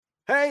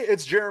Hey,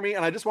 it's Jeremy,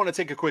 and I just want to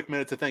take a quick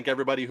minute to thank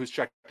everybody who's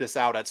checked us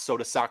out at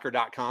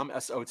sotasoccer.com,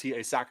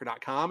 SOTA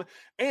soccer.com,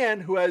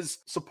 and who has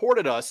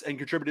supported us and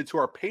contributed to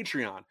our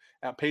Patreon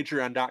at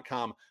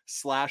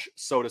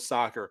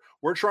patreon.com/sotasoccer.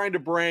 We're trying to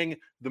bring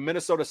the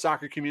Minnesota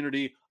soccer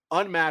community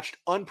unmatched,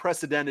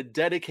 unprecedented,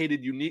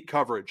 dedicated, unique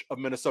coverage of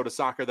Minnesota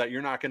soccer that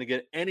you're not going to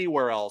get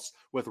anywhere else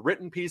with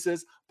written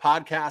pieces,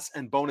 podcasts,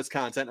 and bonus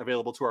content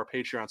available to our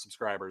Patreon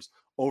subscribers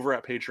over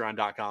at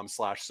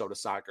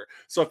patreon.com/sotasoccer.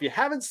 So if you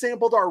haven't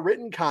sampled our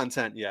written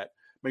content yet,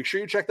 make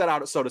sure you check that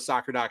out at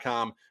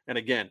sotasoccer.com. And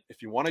again,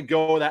 if you want to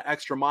go that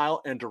extra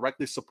mile and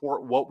directly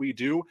support what we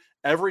do,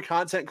 every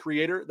content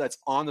creator that's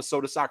on the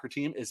Sota Soccer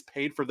team is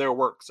paid for their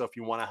work. So if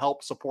you want to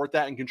help support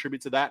that and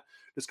contribute to that,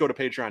 just go to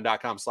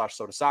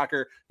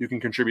patreon.com/sotasoccer. You can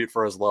contribute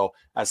for as low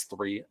as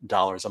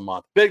 $3 a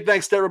month. Big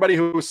thanks to everybody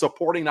who is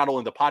supporting not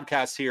only the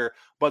podcast here,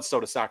 but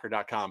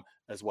sotasoccer.com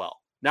as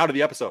well. Now to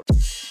the episode.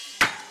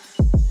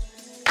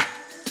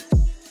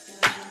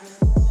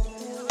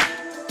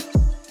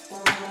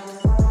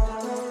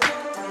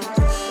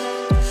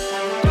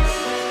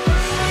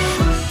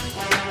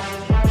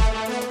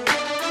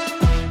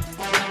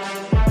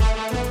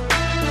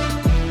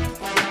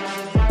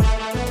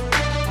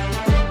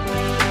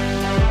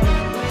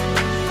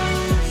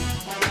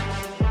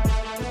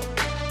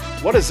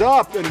 What is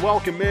up, and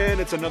welcome in.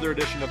 It's another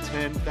edition of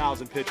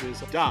 10,000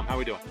 Pitches. Dom, how are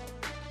we doing?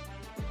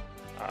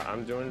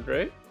 I'm doing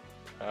great.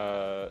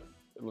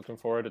 Looking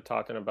forward to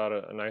talking about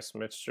a nice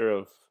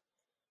mixture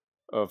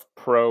of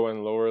pro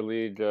and lower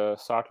league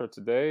soccer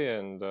today,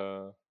 and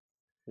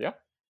yeah,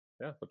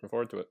 looking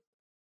forward to it.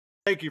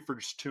 Thank you for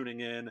just tuning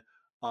in.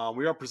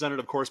 We are presented,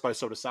 of course, by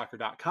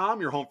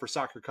sotasoccer.com, your home for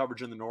soccer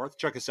coverage in the North.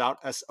 Check us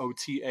out,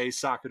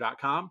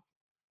 sotasoccer.com.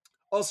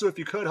 Also, if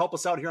you could help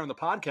us out here on the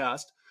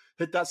podcast,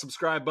 hit that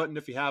subscribe button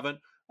if you haven't.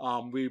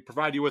 We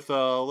provide you with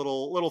a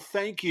little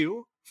thank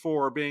you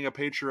for being a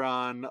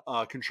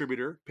Patreon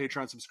contributor,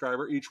 Patreon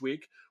subscriber each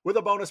week with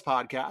a bonus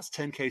podcast,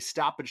 10K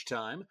Stoppage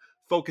Time,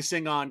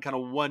 focusing on kind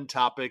of one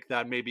topic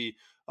that maybe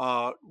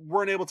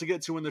weren't able to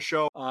get to in the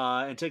show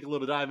and take a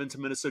little dive into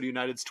Minnesota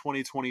United's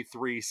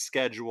 2023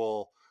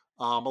 schedule.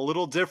 A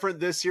little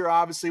different this year,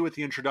 obviously, with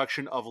the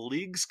introduction of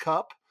Leagues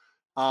Cup.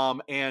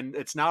 And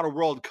it's not a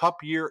World Cup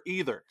year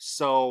either.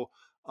 So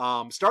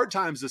start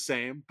time's the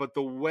same, but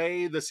the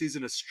way the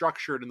season is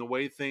structured and the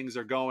way things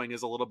are going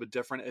is a little bit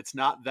different. It's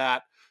not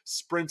that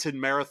sprinted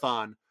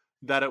marathon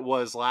that it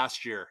was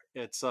last year.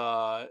 It's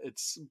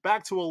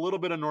back to a little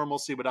bit of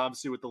normalcy, but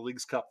obviously with the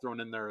Leagues Cup thrown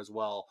in there as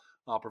well,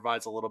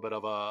 provides a little bit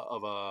of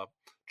a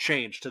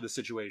change to the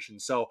situation.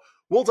 So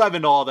we'll dive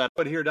into all that.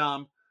 But here,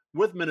 Dom,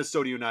 with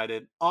Minnesota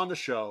United on the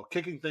show,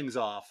 kicking things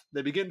off,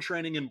 they begin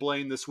training in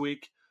Blaine this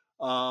week.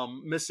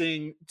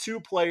 Missing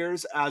two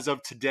players as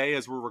of today,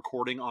 as we're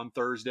recording on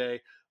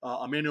Thursday.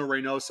 Emmanuel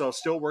Reynoso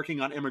still working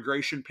on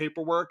immigration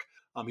paperwork.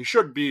 He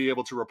should be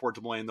able to report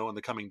to Blaine, though, in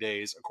the coming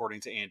days,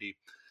 according to Andy.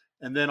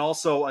 And then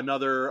also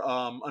another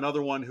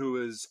one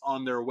who is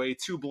on their way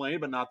to Blaine,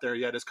 but not there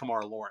yet, is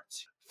Kemar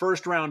Lawrence.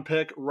 First round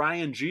pick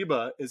Ryan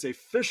Jiba is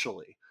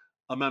officially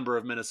a member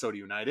of Minnesota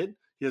United.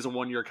 He has a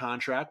one-year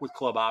contract with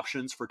club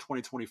options for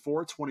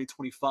 2024,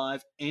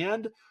 2025,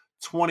 and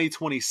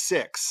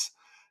 2026.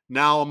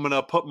 Now I'm going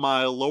to put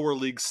my lower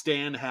league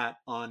Stan hat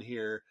on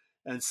here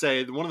and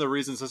say one of the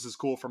reasons this is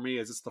cool for me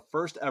is it's the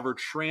first ever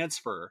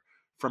transfer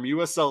from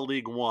USL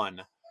League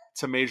One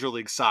to Major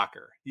League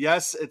Soccer.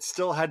 Yes, it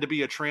still had to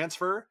be a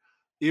transfer,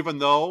 even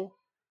though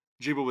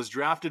Jiba was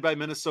drafted by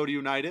Minnesota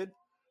United.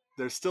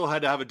 There still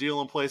had to have a deal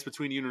in place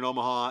between Union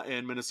Omaha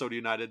and Minnesota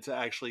United to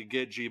actually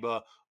get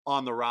Jiba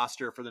on the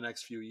roster for the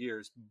next few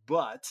years.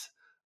 But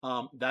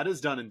that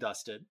is done and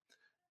dusted.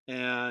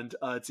 And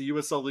it's a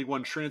USL League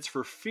One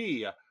transfer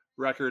fee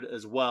record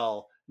as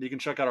well. You can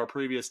check out our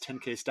previous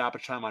 10K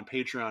Stoppage Time on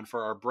Patreon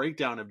for our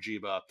breakdown of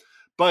Jiba.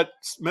 But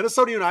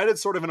Minnesota United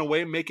sort of in a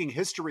way making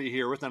history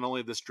here with not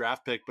only this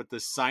draft pick, but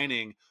this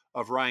signing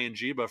of Ryan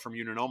Jiba from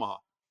Union Omaha.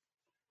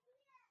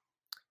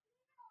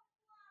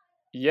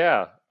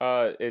 Yeah,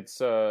 we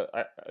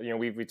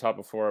talked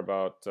before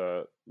about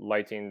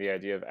liking the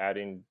idea of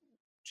adding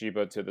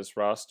Jiba to this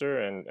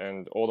roster,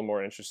 and all the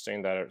more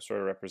interesting that it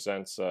sort of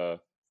represents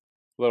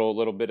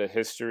little bit of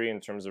history in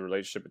terms of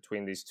relationship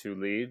between these two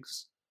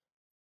leagues,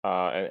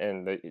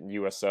 and the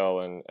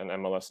USL and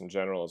MLS in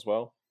general as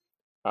well.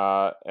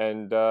 I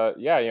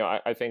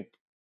think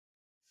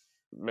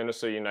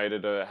Minnesota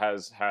United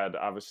has had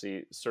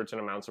obviously certain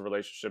amounts of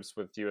relationships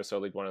with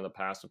USL League One in the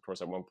past. Of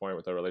course, at one point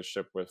with a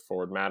relationship with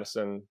Forward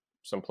Madison,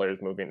 some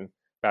players moving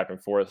back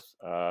and forth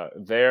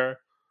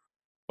there.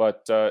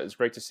 But it's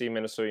great to see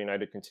Minnesota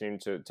United continue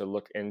to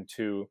look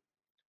into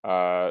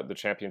the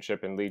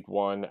championship in League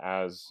One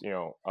as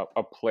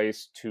a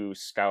place to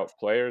scout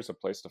players, a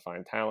place to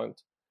find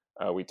talent.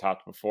 We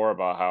talked before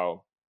about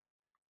how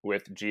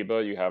with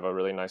Jiba you have a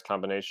really nice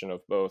combination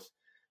of both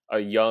a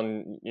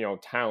young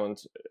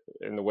talent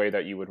in the way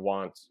that you would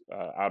want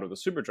out of the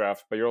Super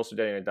Draft, but you're also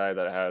getting a guy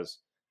that has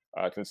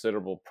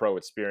considerable pro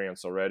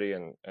experience already,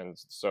 and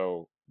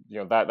so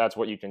that's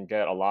what you can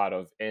get a lot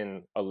of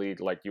in a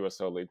league like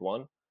USL League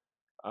One.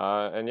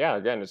 And yeah,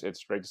 again,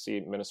 it's great to see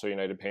Minnesota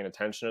United paying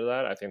attention to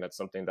that. I think that's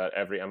something that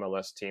every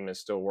MLS team is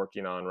still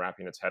working on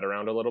wrapping its head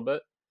around a little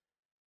bit.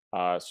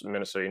 So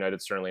Minnesota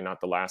United certainly not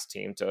the last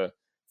team to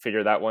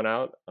figure that one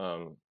out.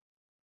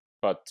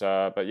 But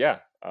yeah,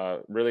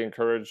 really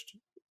encouraged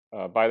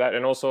by that,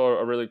 and also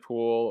a really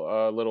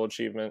cool little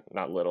achievement.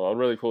 Not little, a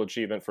really cool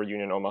achievement for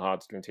Union Omaha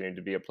to continue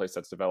to be a place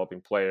that's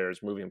developing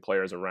players, moving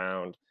players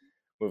around,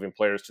 moving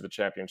players to the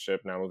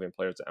championship, now moving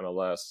players to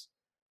MLS.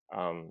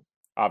 Um,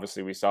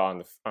 Obviously, we saw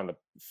on the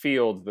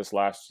field this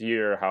last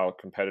year how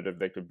competitive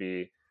they could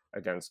be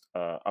against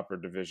upper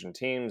division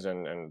teams,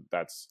 and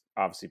that's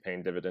obviously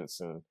paying dividends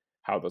and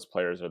how those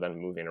players are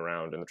then moving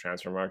around in the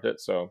transfer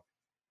market. So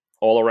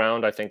all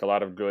around, I think a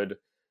lot of good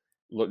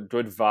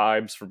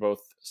vibes for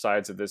both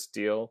sides of this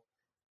deal,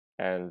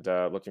 and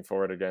looking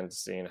forward again to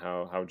seeing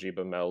how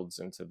Jiba melds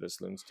into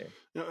this Loons team.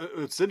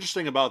 What's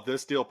interesting about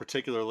this deal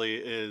particularly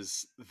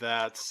is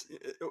that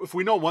if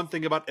we know one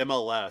thing about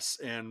MLS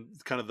and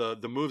kind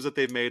of the moves that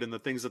they've made and the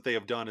things that they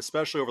have done,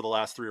 especially over the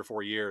last 3 or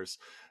 4 years,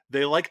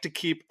 they like to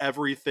keep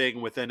everything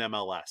within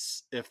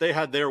MLS. If they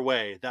had their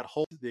way, that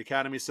whole the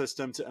academy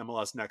system to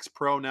MLS Next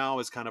Pro now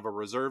is kind of a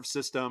reserve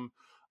system.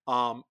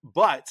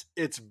 But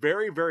it's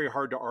very, very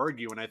hard to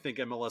argue. And I think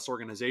MLS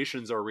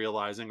organizations are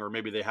realizing, or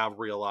maybe they have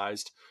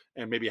realized,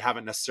 and maybe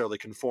haven't necessarily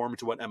conformed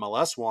to what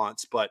MLS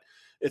wants, but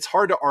it's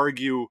hard to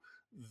argue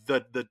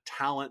the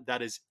talent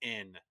that is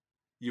in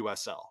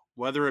USL,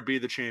 whether it be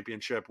the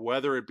championship,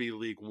 whether it be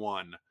League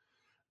One.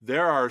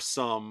 There are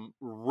some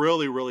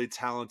really, really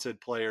talented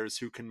players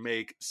who can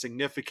make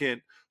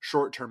significant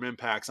short-term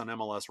impacts on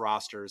MLS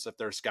rosters if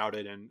they're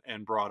scouted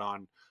and brought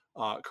on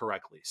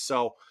correctly.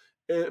 So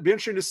it'd be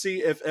interesting to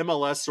see if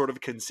MLS sort of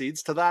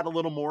concedes to that a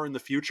little more in the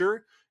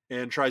future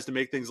and tries to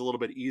make things a little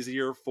bit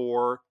easier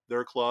for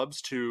their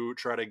clubs to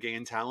try to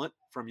gain talent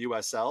from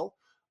USL,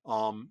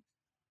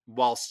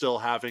 while still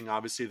having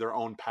obviously their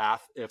own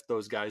path if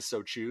those guys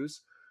so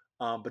choose.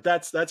 But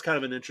that's kind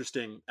of an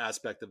interesting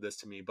aspect of this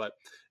to me. But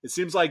it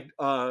seems like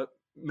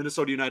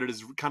Minnesota United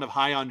is kind of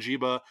high on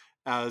Jiba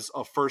as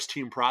a first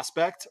team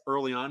prospect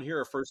early on here,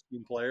 a first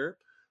team player.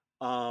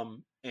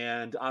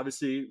 And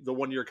obviously the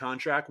 1 year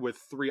contract with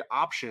 3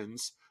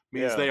 options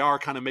means Yeah, they are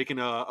kind of making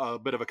a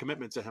bit of a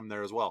commitment to him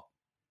there as well.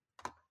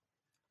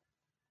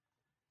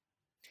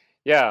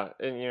 yeah,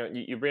 and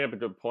you bring up a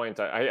good point.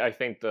 I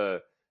think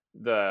the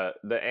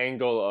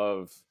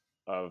angle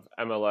of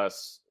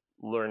MLS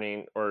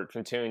learning or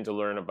continuing to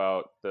learn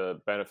about the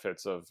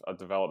benefits of a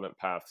development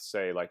path,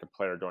 say like a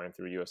player going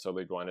through USL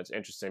League One, it's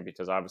interesting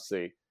because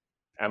obviously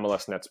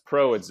MLS Nets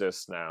Pro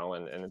exists now,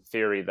 and in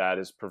theory that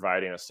is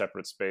providing a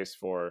separate space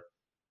for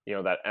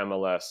that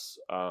MLS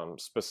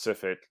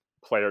specific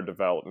player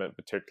development,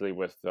 particularly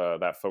with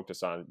that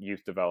focus on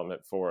youth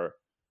development for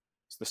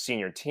the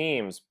senior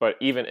teams. But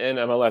even in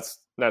MLS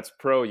Nets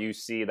Pro, you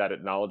see that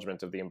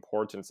acknowledgement of the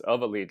importance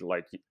of a league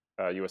like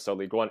USL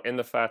League One, in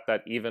the fact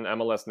that even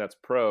MLS Nets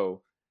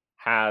Pro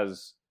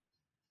has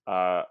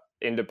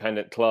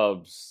independent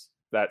clubs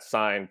that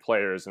sign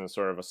players in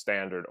sort of a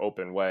standard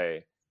open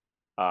way,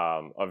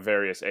 of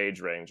various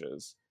age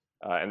ranges.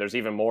 And there's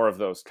even more of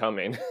those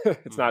coming.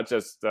 It's not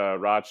just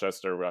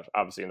Rochester,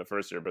 obviously in the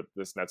first year, but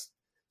this next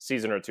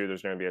season or two,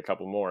 there's going to be a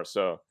couple more.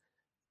 So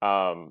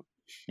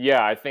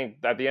yeah, I think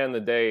at the end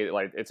of the day,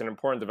 like it's an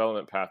important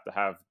development path to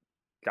have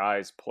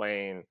guys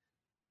playing,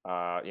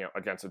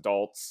 against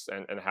adults,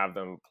 and have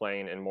them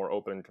playing in more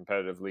open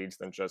competitive leagues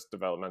than just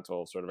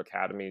developmental sort of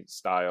academy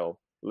style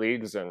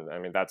leagues. And I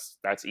mean, that's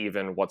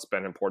even what's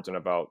been important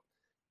about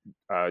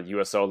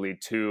USL League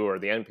Two or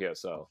the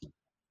NPSL.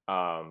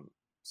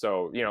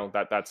 So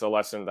that's a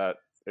lesson that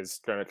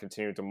is going to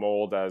continue to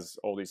mold as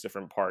all these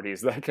different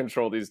parties that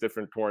control these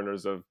different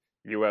corners of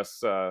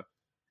US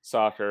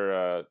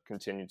soccer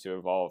continue to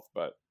evolve.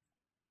 But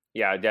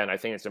yeah, again, I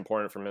think it's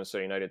important for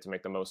Minnesota United to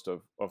make the most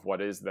of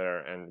what is there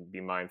and be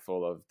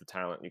mindful of the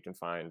talent you can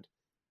find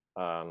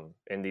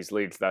in these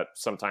leagues that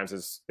sometimes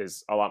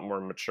is a lot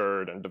more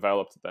matured and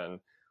developed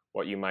than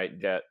what you might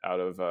get out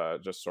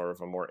of just sort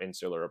of a more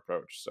insular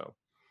approach. So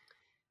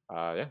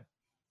yeah.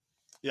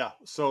 Yeah,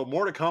 so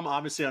more to come,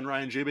 obviously, on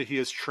Ryan Jiba. He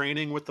is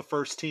training with the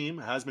first team,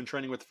 has been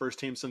training with the first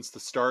team since the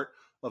start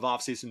of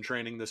offseason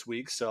training this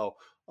week. So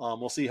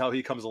we'll see how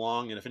he comes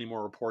along and if any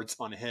more reports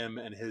on him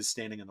and his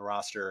standing in the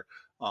roster,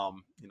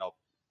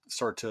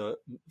 start to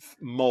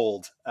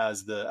mold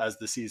as the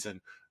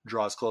season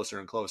draws closer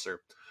and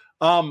closer.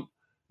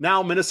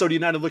 Now, Minnesota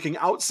United looking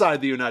outside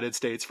the United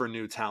States for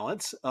new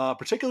talent,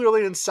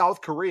 particularly in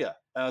South Korea,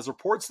 as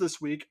reports this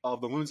week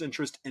of the Loons'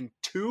 interest in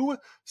 2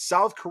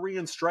 South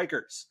Korean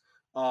strikers.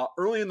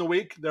 Early in the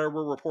week, there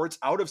were reports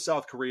out of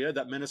South Korea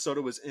that Minnesota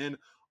was in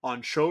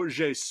on Cho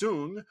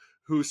Jae-sung,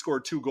 who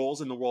scored 2 goals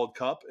in the World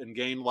Cup and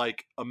gained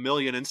like 1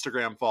 million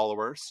Instagram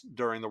followers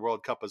during the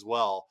World Cup as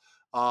well.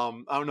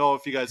 I don't know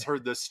if you guys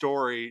heard this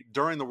story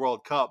during the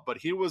World Cup, but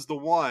he was the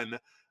one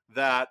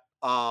that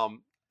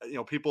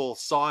people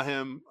saw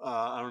him.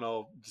 I don't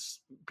know, just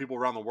people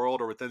around the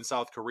world or within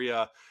South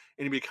Korea,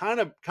 and he kind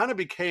of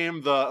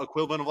became the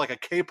equivalent of like a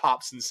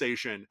K-pop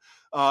sensation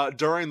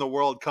during the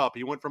World Cup.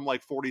 He went from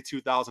like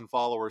 42,000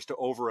 followers to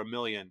over a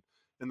million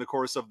in the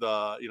course of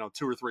the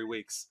 2 or 3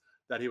 weeks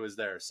that he was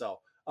there. So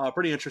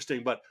pretty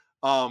interesting. But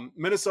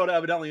Minnesota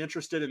evidently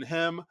interested in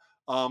him.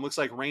 Looks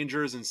like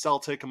Rangers and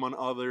Celtic, among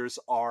others,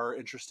 are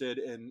interested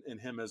in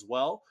him as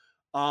well.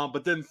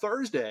 But then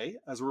Thursday,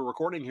 as we're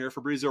recording here,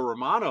 Fabrizio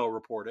Romano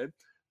reported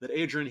that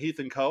Adrian Heath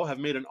and co. have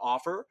made an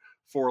offer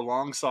for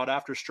long sought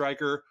after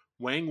striker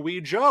Wang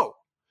Wei Zhou.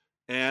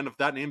 And if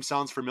that name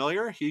sounds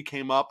familiar, he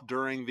came up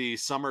during the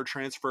summer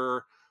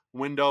transfer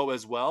window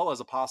as well as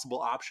a possible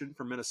option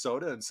for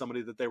Minnesota and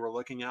somebody that they were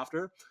looking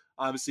after.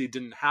 Obviously, it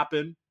didn't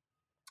happen.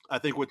 I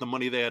think with the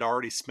money they had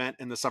already spent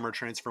in the summer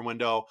transfer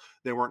window,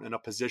 they weren't in a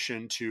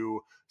position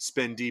to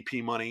spend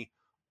DP money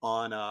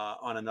on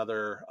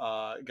another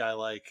guy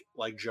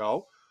like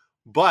Joe.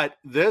 But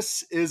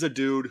this is a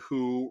dude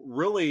who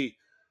really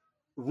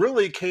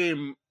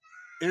came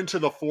into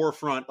the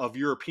forefront of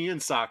European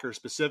soccer,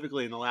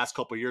 specifically in the last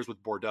couple of years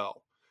with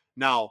Bordeaux.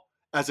 Now,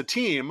 as a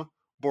team,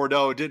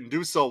 Bordeaux didn't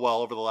do so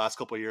well over the last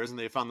couple of years, and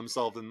they found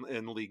themselves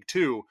in League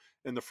Two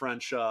in the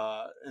French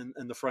in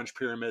the French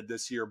pyramid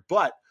this year.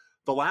 But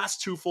the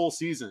last 2 full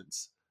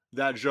seasons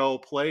that Joe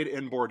played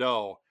in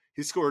Bordeaux,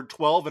 he scored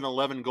 12 and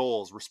 11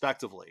 goals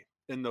respectively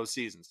in those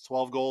seasons.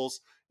 12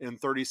 goals in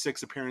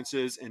 36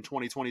 appearances in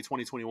 2020,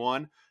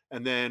 2021,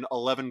 and then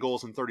 11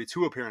 goals in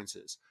 32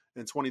 appearances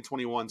in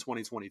 2021,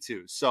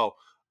 2022. So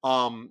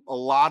a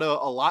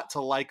lot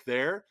to like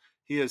there.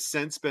 He has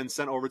since been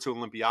sent over to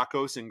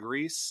Olympiacos in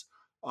Greece,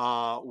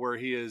 where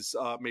he has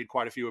made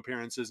quite a few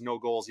appearances. No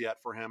goals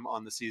yet for him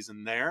on the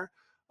season there.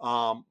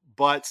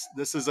 But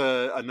this is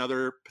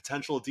another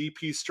potential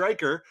DP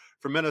striker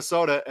for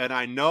Minnesota, and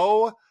I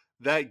know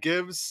that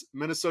gives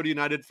Minnesota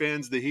United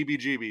fans the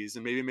heebie-jeebies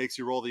and maybe makes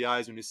you roll the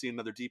eyes when you see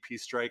another DP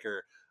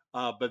striker.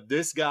 But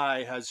this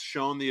guy has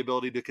shown the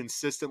ability to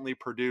consistently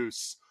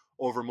produce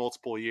over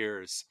multiple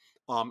years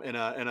in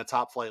a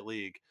top flight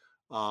league.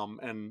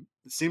 And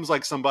it seems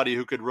like somebody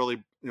who could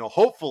really,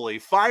 hopefully,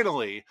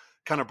 finally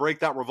kind of break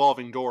that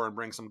revolving door and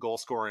bring some goal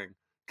scoring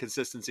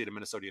consistency to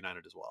Minnesota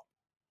United as well.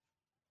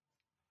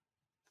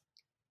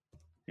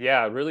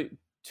 Yeah, really,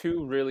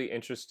 2 really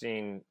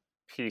interesting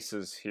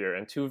pieces here,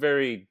 and 2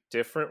 very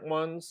different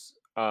ones.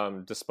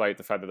 Despite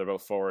the fact that they're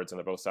both forwards and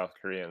they're both South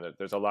Korean,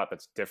 there's a lot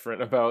that's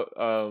different about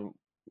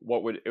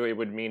what it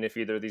would mean if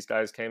either of these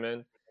guys came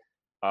in.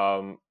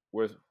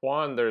 With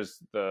Juan, there's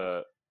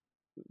the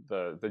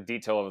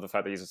detail of the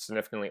fact that he's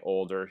significantly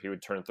older. He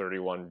would turn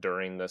 31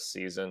 during this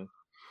season,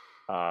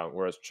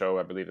 whereas Cho,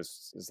 I believe,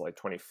 is like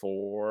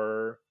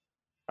 24.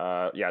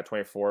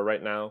 24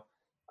 right now.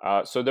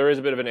 So there is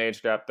a bit of an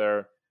age gap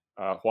there.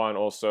 Juan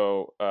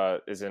also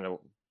is in a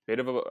bit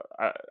of a.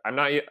 I'm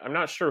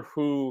not sure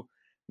who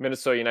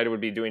Minnesota United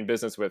would be doing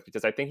business with,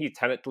 because I think he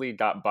technically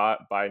got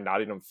bought by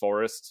Nottingham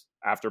Forest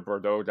after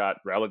Bordeaux got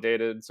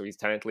relegated. So he's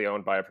technically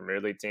owned by a Premier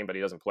League team, but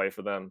he doesn't play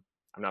for them.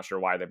 I'm not sure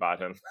why they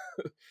bought him.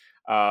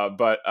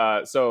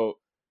 So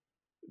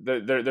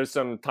there's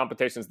some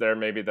complications there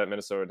maybe that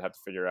Minnesota would have to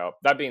figure out.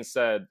 That being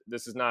said,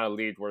 this is not a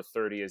league where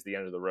 30 is the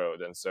end of the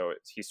road, and so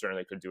he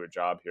certainly could do a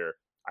job here.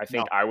 I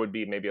think I would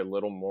be maybe a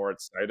little more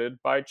excited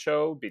by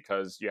Cho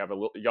because you have a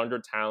little younger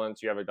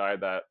talent. You have a guy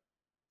that,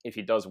 if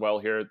he does well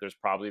here, there's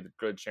probably a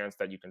good chance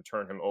that you can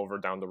turn him over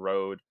down the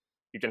road.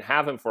 You can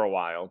have him for a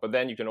while, but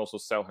then you can also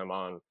sell him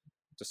on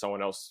to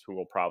someone else who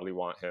will probably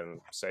want him,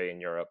 say, in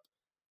Europe.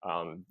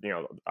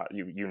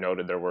 You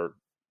noted there were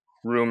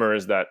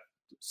rumors that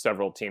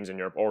several teams in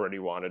Europe already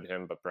wanted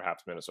him, but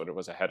perhaps Minnesota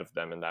was ahead of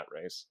them in that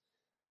race.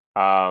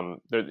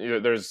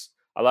 There's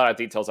a lot of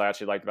details I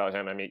actually like about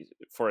him. I mean,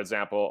 for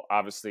example,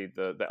 obviously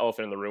the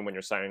elephant in the room when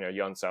you're signing a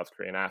young South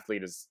Korean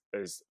athlete is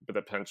the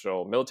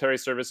potential military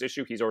service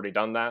issue. He's already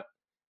done that.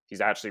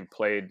 He's actually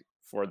played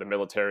for the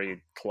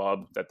military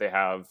club that they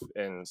have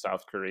in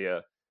South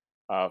Korea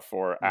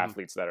for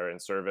athletes that are in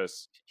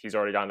service. He's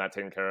already gotten that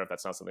taken care of.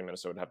 That's not something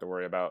Minnesota would have to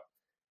worry about.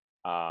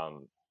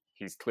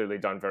 He's clearly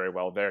done very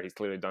well there. He's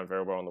clearly done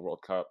very well in the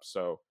World Cup.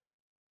 So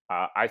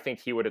I think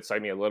he would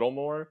excite me a little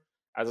more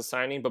as a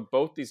signing. But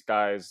both these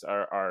guys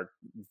are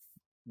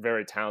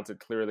very talented.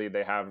 Clearly,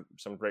 they have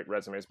some great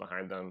resumes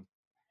behind them.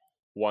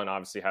 One,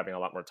 obviously, having a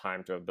lot more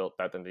time to have built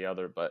that than the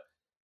other. But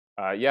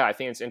I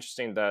think it's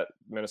interesting that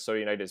Minnesota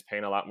United is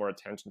paying a lot more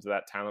attention to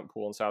that talent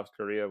pool in South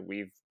Korea.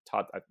 We've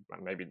talked,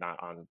 maybe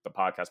not on the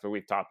podcast, but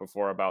we've talked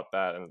before about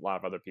that. And a lot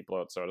of other people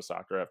outside of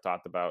soccer have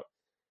talked about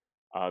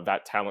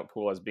that talent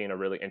pool as being a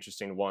really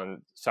interesting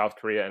one. South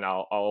Korea, and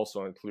I'll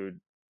also include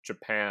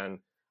Japan,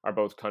 are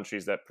both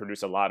countries that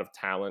produce a lot of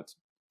talent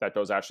that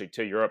goes actually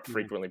to Europe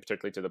frequently,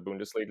 particularly to the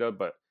Bundesliga.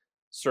 But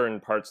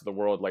certain parts of the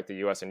world, like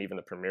the US and even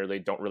the Premier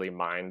League, don't really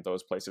mind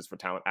those places for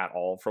talent at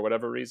all for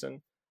whatever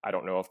reason. I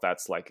don't know if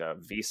that's like a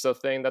visa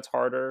thing that's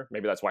harder.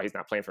 Maybe that's why he's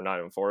not playing for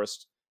Nottingham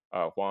Forest,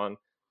 Juan.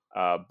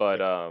 But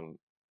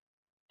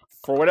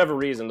for whatever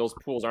reason, those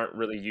pools aren't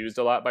really used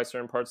a lot by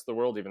certain parts of the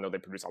world, even though they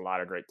produce a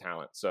lot of great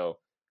talent. So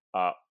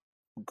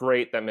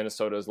great that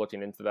Minnesota is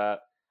looking into that.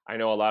 I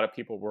know a lot of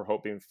people were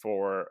hoping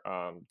for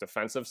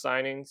defensive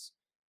signings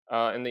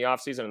in the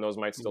offseason, and those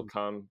might still Mhm.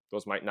 come,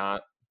 those might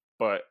not.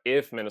 But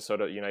if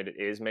Minnesota United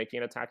is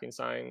making attacking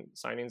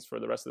signings for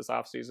the rest of this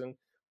offseason,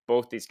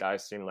 both these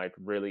guys seem like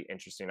really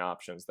interesting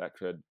options that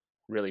could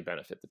really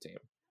benefit the team.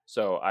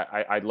 So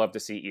I'd love to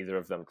see either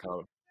of them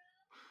come.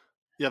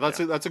 Yeah,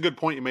 Yeah. that's a good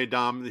point you made,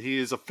 Dom. He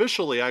is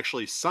officially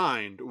actually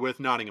signed with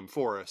Nottingham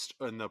Forest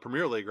in the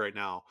Premier League right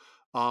now,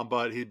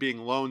 but he's being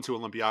loaned to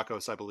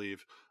Olympiacos, I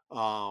believe,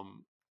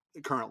 um,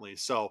 currently.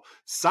 So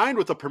signed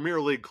with a Premier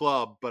League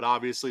club, but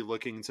obviously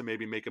looking to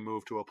maybe make a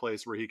move to a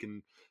place where he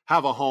can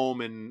have a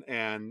home and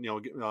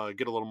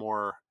get a little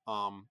more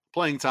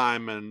playing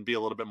time and be a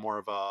little bit more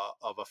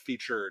of a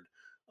featured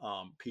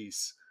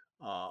piece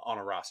on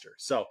a roster.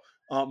 So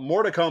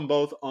more to come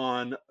both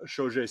on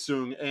Shojie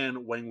Sung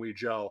and Wang Wei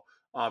Zhou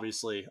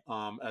obviously,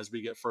 as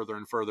we get further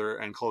and further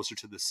and closer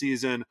to the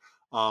season.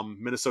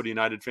 Minnesota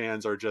United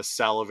fans are just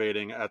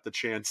salivating at the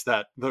chance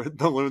that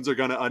the Loons are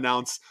going to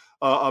announce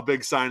a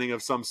big signing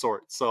of some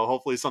sort. So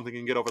hopefully something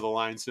can get over the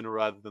line sooner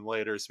rather than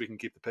later so we can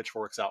keep the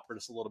pitchforks out for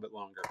just a little bit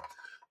longer.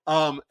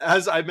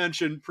 As I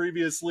mentioned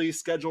previously,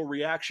 schedule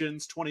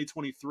reactions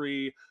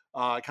 2023,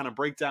 kind of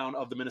breakdown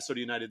of the Minnesota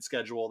United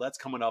schedule. That's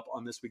coming up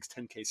on this week's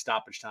 10K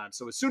stoppage time.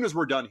 So as soon as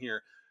we're done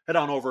here, head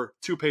on over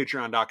to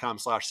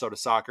patreon.com/soda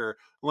soccer,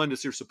 lend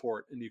us your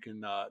support, and you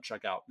can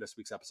check out this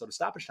week's episode of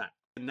Stoppage Time.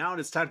 And now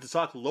it's time to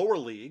talk lower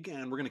league,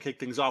 and we're going to kick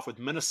things off with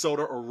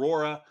Minnesota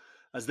Aurora,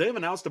 as they've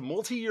announced a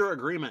multi-year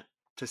agreement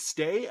to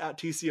stay at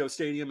TCO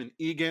Stadium in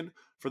Eagan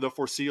for the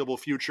foreseeable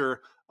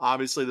future.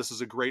 Obviously, this was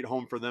a great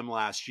home for them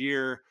last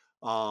year.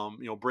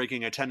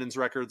 Breaking attendance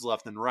records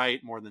left and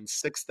right, more than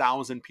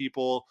 6,000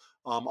 people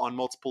on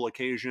multiple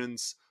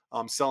occasions,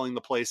 selling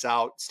the place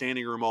out,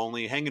 standing room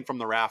only, hanging from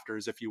the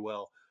rafters, if you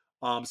will.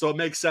 So it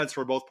makes sense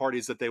for both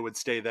parties that they would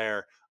stay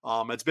there.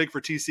 It's big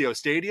for TCO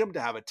Stadium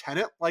to have a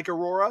tenant like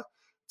Aurora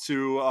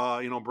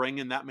to bring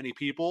in that many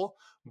people,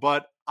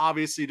 but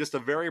obviously just a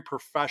very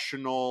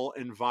professional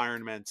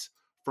environment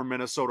for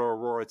Minnesota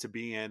Aurora to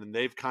be in, and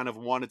they've kind of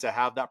wanted to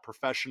have that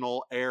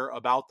professional air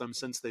about them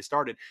since they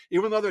started.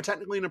 Even though they're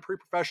technically in a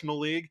pre-professional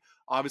league,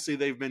 obviously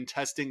they've been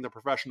testing the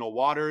professional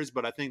waters,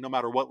 but I think no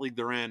matter what league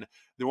they're in,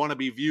 they want to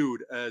be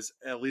viewed as,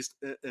 at least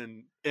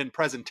in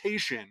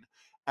presentation,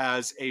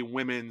 as a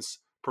women's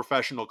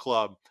professional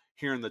club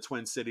here in the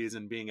Twin Cities,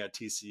 and being at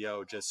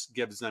TCO just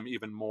gives them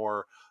even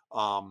more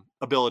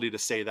ability to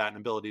say that and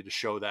ability to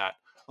show that.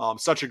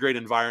 Such a great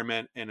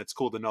environment, and it's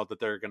cool to know that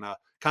they're going to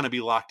kind of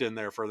be locked in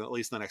there for at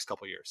least the next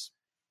couple of years.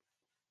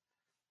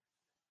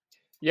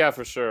 Yeah,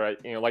 for sure.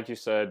 Like you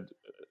said,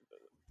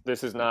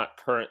 this is not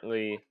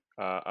currently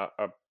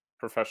a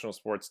professional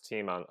sports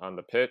team on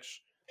the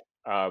pitch,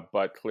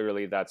 but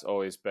clearly that's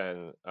always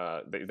been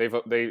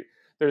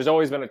there's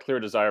always been a clear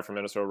desire for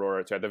Minnesota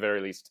Aurora to at the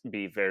very least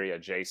be very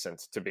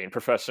adjacent to being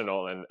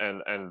professional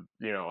and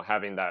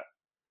having that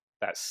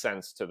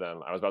sense to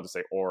them. I was about to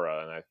say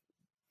aura, and I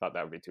thought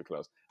that would be too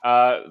close.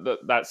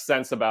 That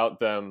sense about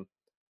them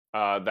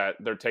that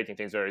they're taking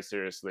things very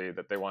seriously,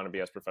 that they want to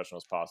be as professional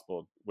as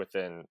possible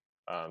within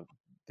the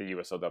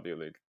USLW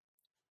League.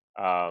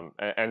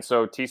 And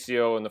so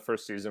TCO in the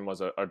first season was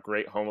a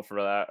great home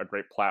for that, a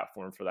great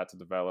platform for that to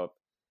develop,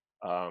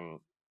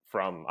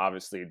 from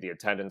obviously the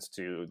attendance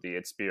to the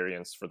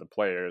experience for the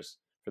players,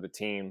 for the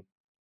team.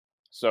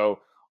 So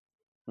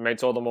it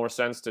made all the more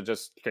sense to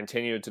just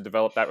continue to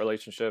develop that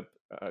relationship,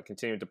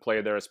 continue to play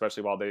there,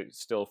 especially while they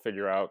still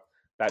figure out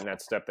that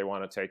next step they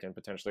want to take and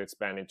potentially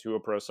expanding to a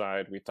pro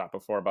side. We've talked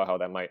before about how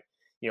that might,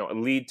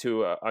 lead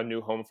to a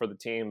new home for the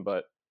team.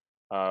 But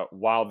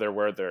while they're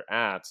where they're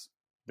at,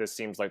 this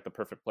seems like the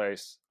perfect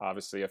place.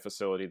 Obviously, a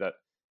facility that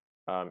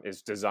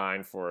is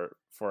designed for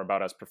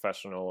about as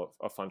professional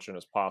a function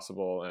as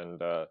possible,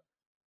 and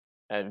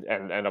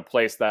a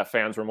place that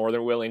fans were more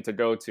than willing to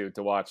go to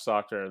watch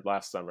soccer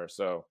last summer.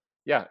 So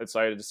yeah,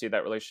 excited to see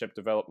that relationship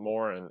develop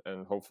more,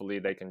 and hopefully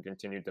they can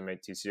continue to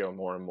make TCO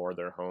more and more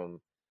their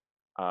home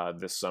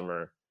this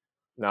summer.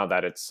 Now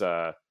that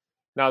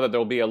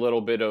there'll be a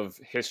little bit of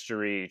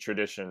history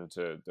tradition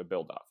to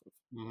build off of.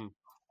 Mm-hmm.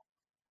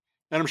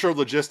 And I'm sure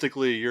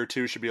logistically, year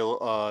two should be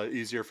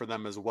easier for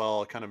them as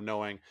well, kind of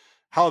knowing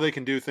how they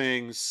can do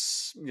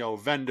things,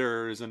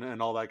 vendors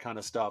and all that kind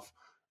of stuff.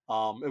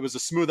 It was a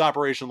smooth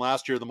operation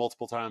last year, the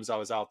multiple times I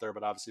was out there,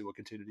 but obviously will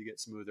continue to get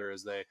smoother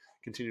as they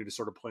continue to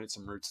sort of plant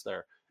some roots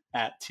there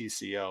at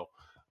TCO.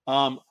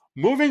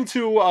 Moving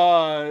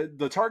to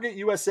the Target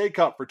USA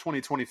Cup for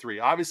 2023,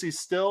 obviously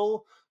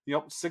still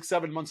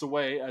 6-7 months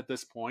away at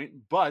this point,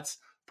 but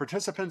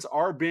participants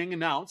are being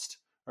announced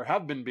or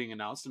have been being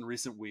announced in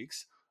recent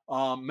weeks.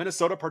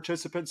 Minnesota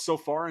participants so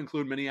far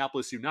include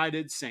Minneapolis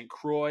United, St.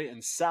 Croix,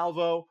 and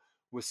Salvo.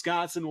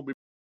 Wisconsin will be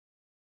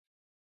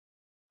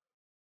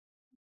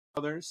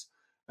others.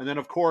 And then,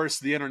 of course,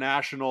 the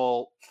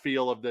international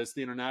feel of this,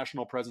 the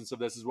international presence of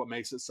this is what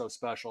makes it so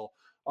special.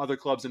 Other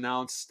clubs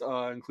announced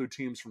include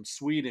teams from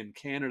Sweden,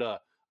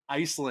 Canada,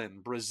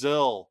 Iceland,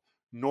 Brazil,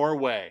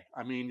 Norway.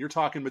 I mean, you're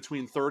talking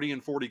between 30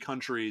 and 40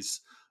 countries,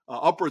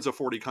 upwards of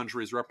 40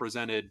 countries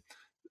represented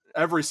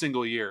every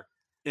single year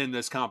in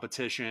this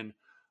competition.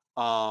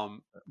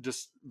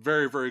 Just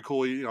very, very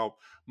cool.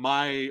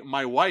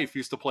 My wife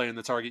used to play in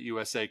the Target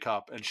USA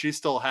Cup, and she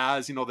still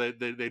has,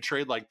 they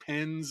trade like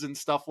pins and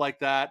stuff like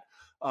that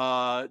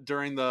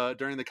during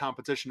the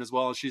competition as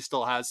well, and she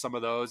still has some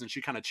of those, and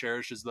she kind of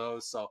cherishes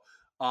those. So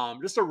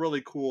just a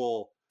really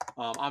cool,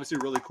 obviously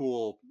really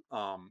cool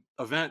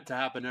event to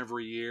happen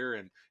every year,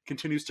 and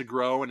continues to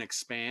grow and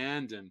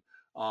expand. And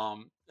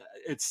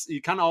it's,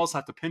 you kind of always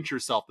have to pinch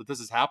yourself that this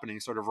is happening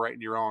sort of right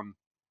in your own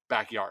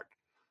backyard,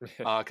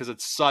 because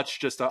it's such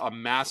just a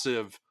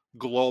massive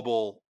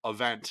global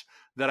event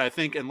that I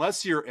think,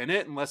 unless you're in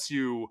it, unless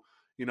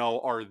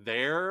are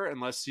there,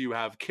 unless you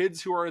have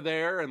kids who are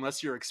there,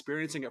 unless you're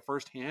experiencing it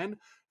firsthand,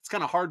 it's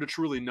kind of hard to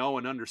truly know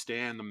and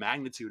understand the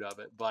magnitude of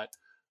it. But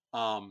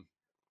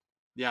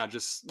yeah,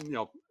 just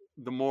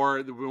the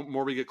more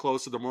we get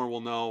closer, the more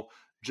we'll know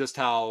just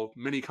how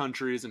many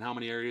countries and how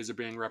many areas are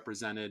being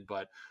represented.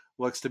 But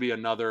looks to be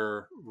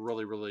another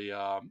really, really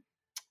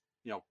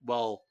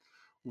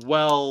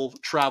well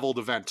traveled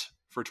event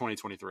for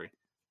 2023.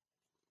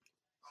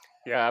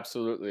 Yeah,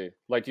 absolutely.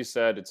 Like you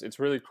said, it's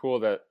really cool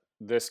that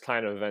this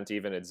kind of event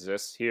even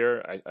exists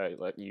here. I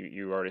let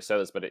you already said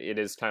this, but it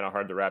is kind of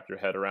hard to wrap your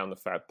head around the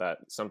fact that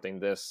something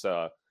this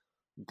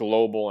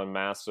global and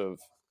massive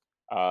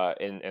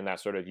in that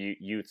sort of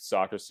youth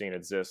soccer scene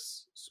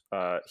exists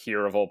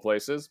here of all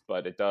places.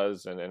 But it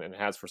does, and it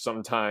has for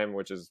some time,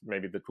 which is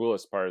maybe the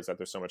coolest part, is that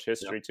there's so much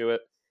history Yep. to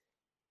it.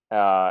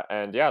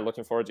 And yeah,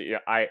 looking forward to. Yeah,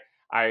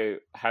 I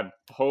had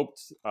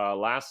hoped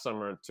last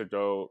summer to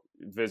go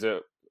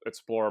visit,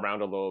 explore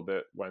around a little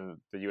bit when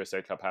the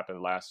USA Cup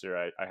happened last year.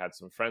 I had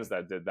some friends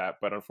that did that,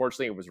 but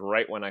unfortunately, it was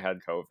right when I had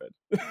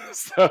COVID,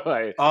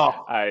 so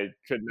Oh, I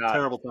could not.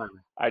 terrible timing.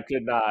 I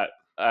could not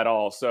at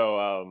all. So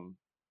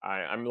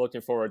I'm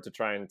looking forward to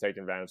trying to take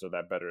advantage of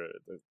that better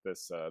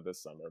this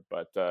summer.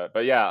 But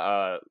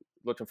yeah,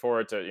 looking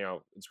forward to,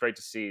 it's great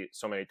to see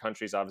so many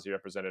countries obviously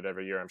represented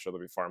every year. I'm sure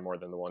there'll be far more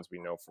than the ones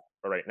we know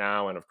for right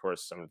now, and of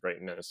course some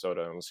great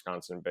Minnesota and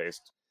Wisconsin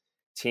based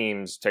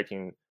teams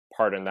taking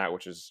part in that,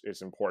 which is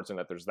important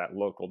that there's that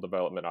local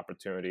development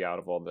opportunity out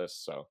of all this.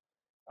 So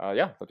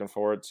yeah, looking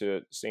forward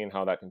to seeing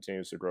how that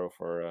continues to grow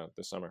for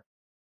this summer.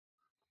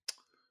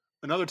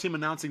 Another team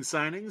announcing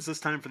signings, this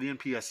time for the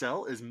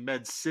NPSL, is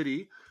Med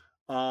City.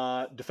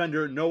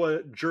 Defender Noah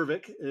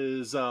Jervik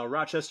is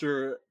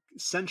Rochester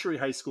Century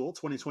High School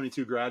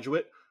 2022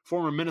 graduate,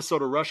 former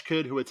Minnesota Rush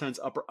kid who attends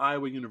Upper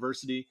Iowa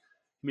University.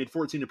 He made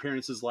 14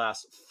 appearances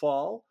last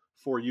fall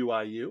for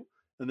UIU.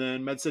 And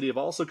then Med City have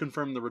also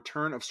confirmed the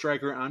return of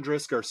striker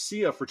Andres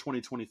Garcia for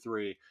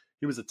 2023.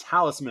 He was a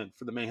talisman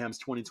for the Mayhem's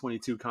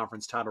 2022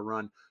 conference title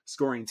run,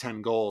 scoring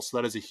 10 goals. So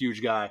that is a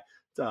huge guy,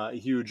 a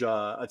huge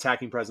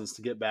attacking presence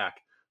to get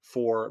back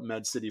for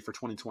Med City for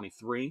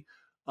 2023.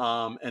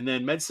 And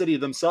then Med City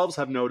themselves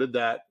have noted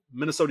that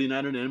Minnesota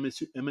United and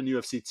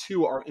MNUFC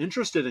 2 are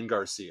interested in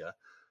Garcia,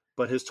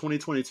 but his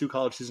 2022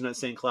 college season at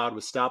St. Cloud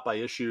was stopped by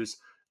issues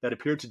that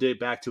appeared to date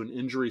back to an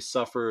injury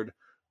suffered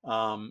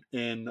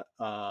in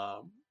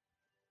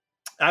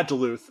at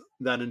Duluth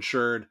that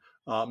ensured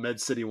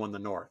Med City won the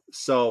North.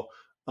 So,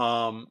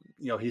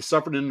 he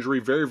suffered an injury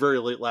very, very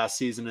late last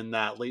season in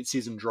that late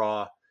season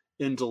draw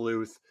in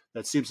Duluth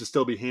that seems to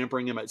still be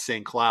hampering him at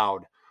St.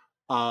 Cloud,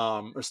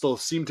 or still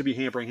seem to be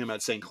hampering him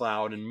at St.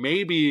 Cloud, and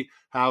maybe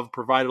have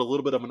provided a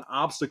little bit of an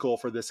obstacle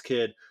for this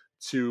kid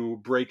to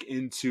break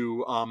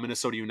into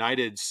Minnesota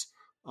United's,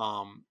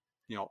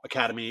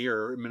 academy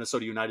or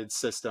Minnesota United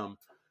system.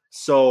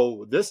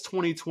 So this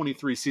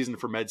 2023 season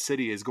for Med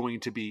City is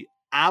going to be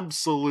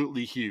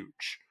absolutely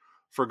huge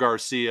for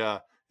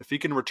Garcia. If he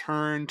can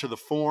return to the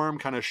form,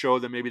 kind of show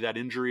that maybe that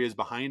injury is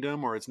behind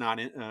him, or it's not,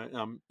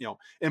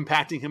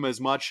 impacting him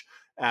as much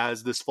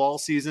as this fall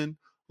season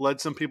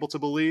led some people to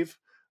believe,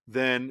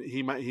 then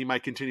he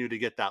might continue to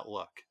get that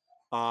look.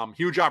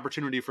 Huge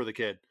opportunity for the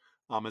kid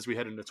as we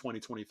head into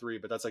 2023.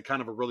 But that's like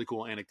kind of a really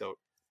cool anecdote.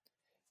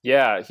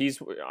 Yeah,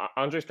 he's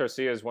Andres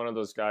Garcia is one of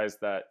those guys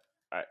that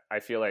I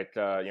feel like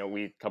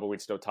we a couple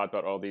weeks ago talked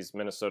about all these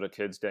Minnesota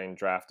kids getting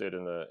drafted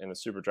in the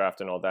super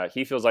draft and all that.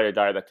 He feels like a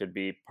guy that could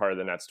be part of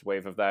the next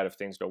wave of that if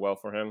things go well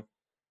for him.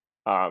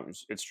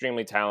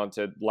 Extremely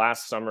talented.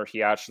 Last summer,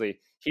 he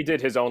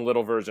did his own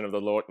little version of the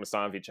Loic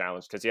Masanvi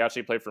challenge, because he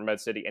actually played for Med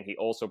City and he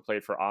also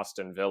played for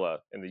Austin Villa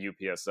in the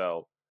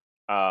UPSL,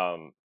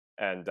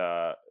 and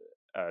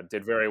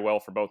did very well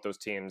for both those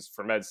teams.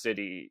 For Med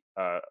City,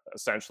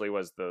 essentially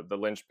was the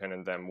linchpin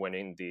in them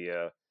winning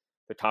the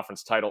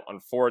conference title.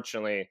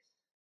 Unfortunately,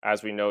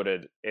 as we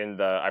noted in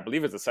I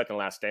believe it's the second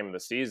last game of the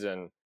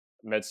season,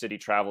 Med City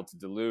traveled to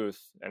Duluth,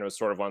 and it was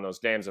sort of one of those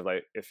games of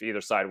like, if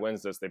either side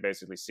wins this, they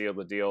basically seal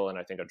the deal. And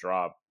I think a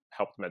draw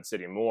helped Med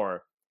City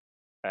more.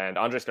 And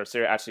Andres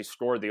Garcia actually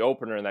scored the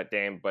opener in that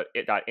game, but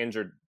it got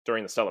injured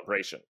during the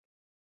celebration.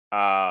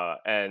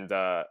 And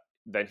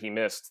then he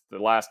missed the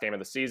last game of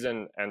the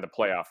season and the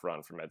playoff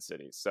run for Med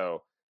City.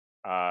 So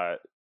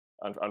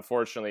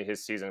unfortunately,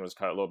 his season was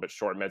cut a little bit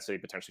short. Med City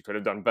potentially could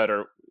have done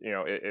better,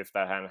 if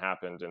that hadn't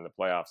happened in the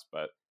playoffs.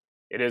 But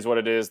it is what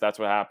it is. That's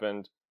what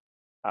happened.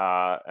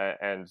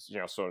 And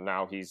so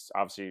now he's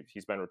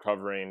been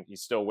recovering.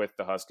 He's still with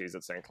the Huskies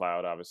at St.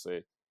 Cloud,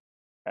 obviously.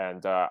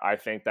 And I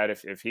think that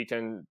if he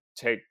can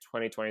take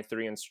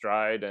 2023 in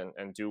stride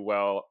and do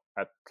well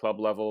at club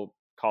level,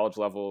 college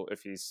level,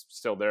 if he's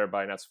still there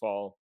by next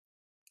fall,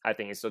 I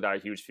think he's still got a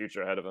huge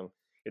future ahead of him.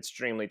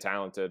 Extremely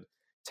talented.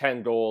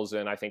 10 goals,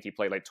 and I think he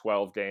played like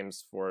 12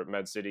 games for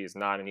Med City is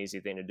not an easy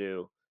thing to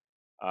do.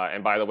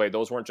 And by the way,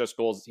 those weren't just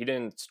goals. He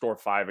didn't score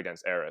 5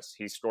 against Eris.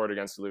 He scored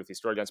against Duluth. He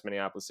scored against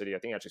Minneapolis City. I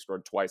think he actually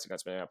scored twice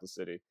against Minneapolis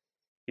City.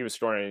 He was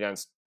scoring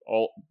against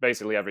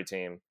basically every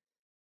team.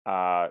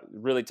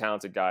 Really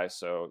talented guy.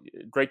 So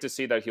great to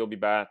see that he'll be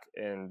back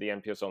in the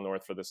NPSL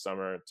North for this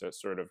summer to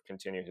sort of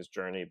continue his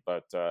journey.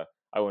 But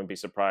I wouldn't be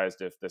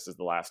surprised if this is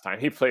the last time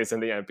he plays in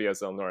the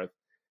NPSL North.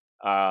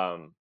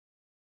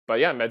 But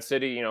yeah, Med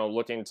City,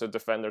 looking to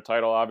defend their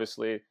title,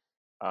 obviously.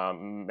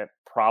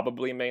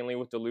 Probably mainly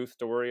with Duluth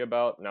to worry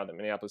about now that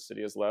Minneapolis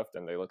City has left,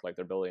 and they look like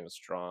they're building a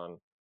strong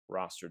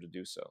roster to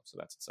do so. So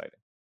that's exciting.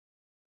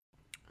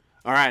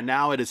 All right,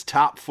 now it is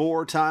top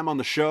 4 time on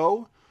the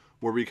show,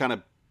 where we kind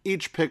of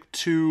each pick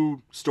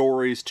 2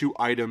 stories, 2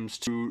 items,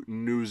 2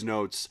 news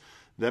notes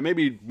that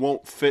maybe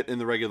won't fit in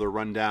the regular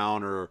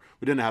rundown, or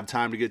we didn't have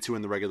time to get to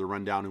in the regular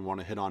rundown and want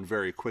to hit on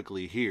very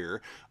quickly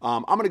here.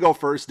 I'm going to go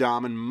first,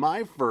 Dom, and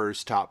my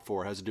first top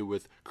 4 has to do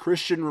with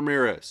Christian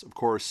Ramirez. Of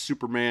course,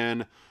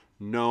 Superman,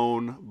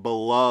 known,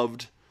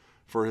 beloved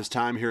for his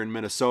time here in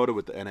Minnesota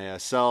with the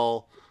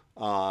NASL,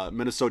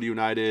 Minnesota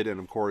United, and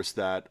of course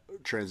that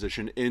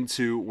transition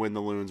into when the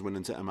Loons went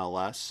into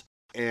MLS.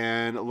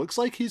 And it looks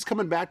like he's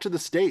coming back to the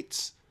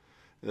States,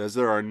 as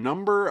there are a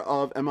number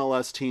of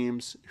MLS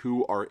teams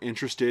who are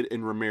interested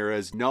in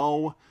Ramirez.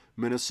 No,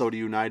 Minnesota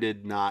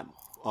United not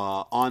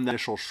on the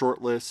initial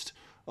short list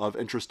of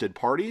interested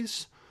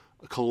parties.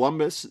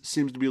 Columbus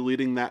seems to be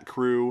leading that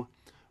crew.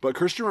 But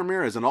Christian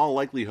Ramirez, in all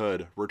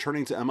likelihood,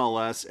 returning to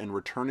MLS and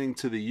returning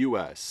to the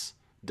U.S.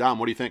 Dom,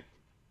 what do you think?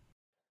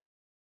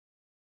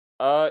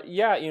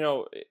 Yeah,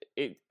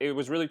 it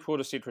was really cool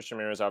to see Christian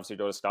Ramirez obviously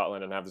go to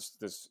Scotland and have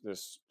this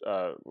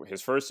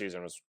his first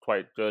season was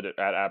quite good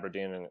at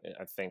Aberdeen, and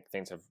I think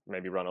things have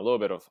maybe run a little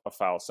bit of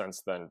afoul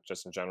since then,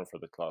 just in general for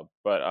the club.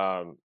 But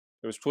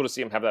it was cool to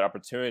see him have that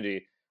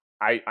opportunity.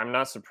 I'm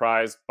not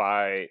surprised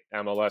by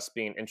MLS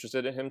being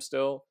interested in him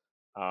still.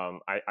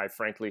 I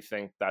frankly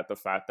think that the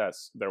fact that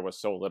there was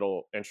so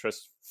little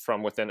interest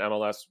from within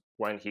MLS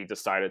when he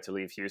decided to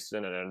leave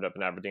Houston and ended up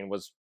in Aberdeen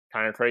was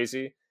kind of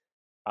crazy.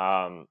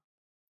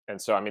 And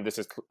so, I mean,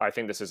 I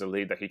think this is a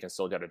league that he can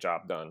still get a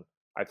job done.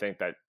 I think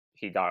that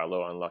he got a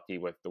little unlucky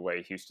with the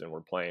way Houston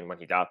were playing when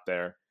he got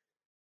there.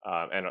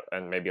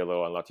 And maybe a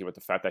little unlucky with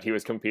the fact that he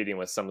was competing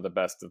with some of the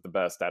best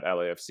at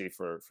LAFC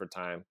for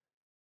time.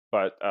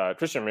 But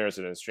Christian Ramirez is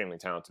an extremely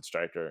talented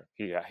striker.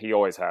 He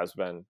always has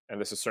been, and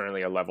this is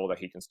certainly a level that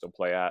he can still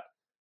play at.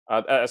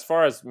 As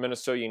far as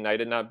Minnesota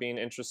United not being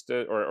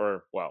interested,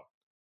 or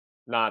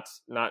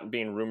not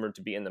being rumored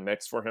to be in the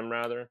mix for him,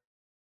 rather.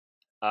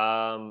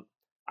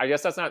 I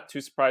guess that's not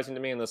too surprising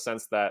to me in the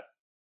sense that,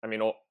 I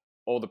mean,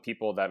 all the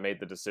people that made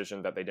the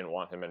decision that they didn't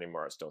want him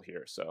anymore are still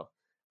here. So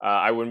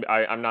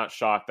I'm not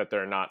shocked that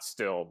they're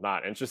still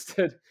not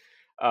interested.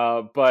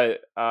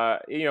 But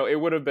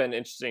it would have been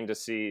interesting to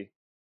see.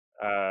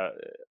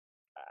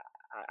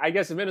 I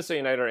guess if Minnesota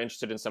United are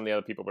interested in some of the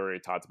other people we already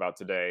talked about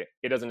today,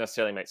 it doesn't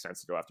necessarily make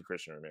sense to go after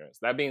Christian Ramirez.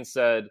 That being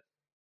said,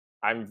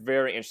 I'm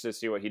very interested to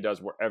see what he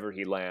does wherever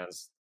he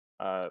lands.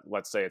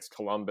 Let's say it's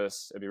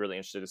Columbus. I'd be really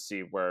interested to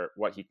see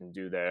what he can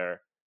do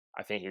there.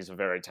 I think he's a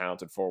very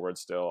talented forward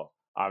still.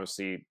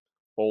 Obviously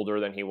older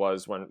than he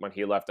was when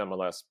he left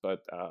MLS,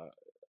 but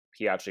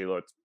he actually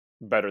looked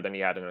better than he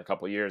had in a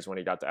couple of years when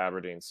he got to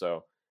Aberdeen.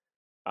 So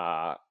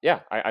I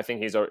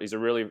think he's a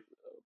really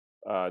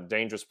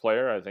dangerous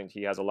player. I think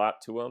he has a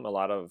lot to him, a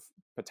lot of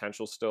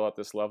potential still at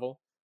this level.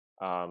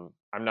 I'm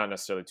not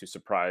necessarily too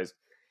surprised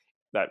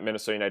that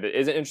Minnesota United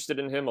isn't interested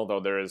in him,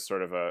 although there is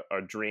sort of a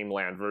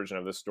dreamland version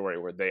of the story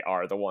where they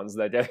are the ones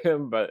that get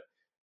him. But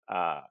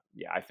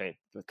I think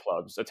the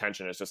club's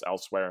attention is just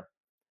elsewhere.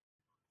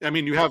 I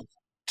mean, you have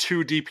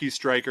 2 DP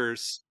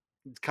strikers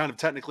kind of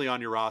technically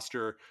on your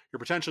roster. You're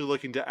potentially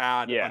looking to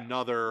add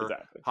another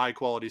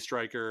high-quality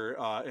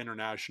striker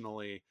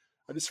internationally.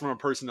 Just from a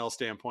personnel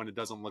standpoint, it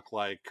doesn't look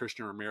like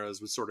Christian Ramirez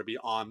would sort of be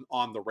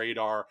on the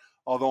radar,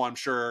 although I'm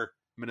sure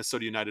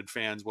Minnesota United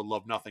fans would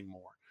love nothing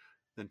more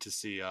than to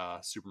see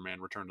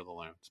Superman return to the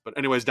Loons. But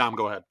anyways, Dom,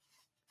 go ahead.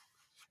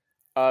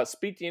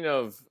 Speaking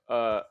of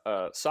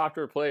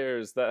soccer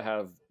players that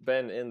have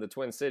been in the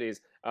Twin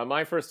Cities,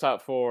 my first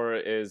top 4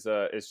 is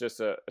just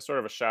a sort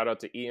of a shout out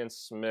to Ian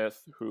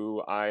Smith,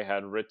 who I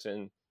had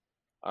written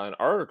an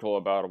article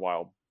about a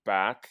while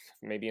back,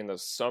 maybe in the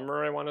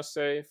summer, I want to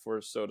say,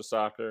 for Soda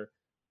Soccer.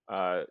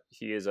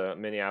 He is a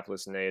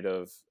Minneapolis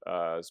native.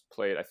 Has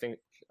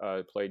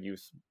played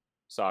youth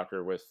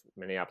soccer with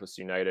Minneapolis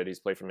United.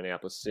 He's played for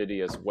Minneapolis City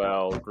as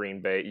well,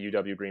 Green Bay,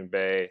 UW Green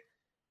Bay.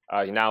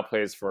 He now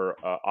plays for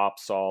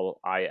Opsal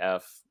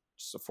IF,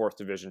 just a 4th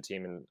division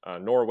team in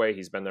Norway.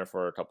 He's been there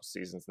for a couple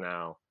seasons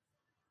now.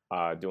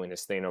 doing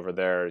his thing over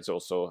there. He's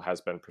also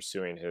has been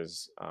pursuing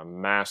his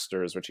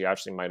masters, which he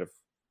actually might have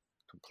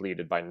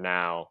completed by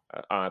now.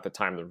 At the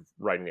time of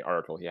writing the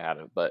article, he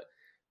hadn't, but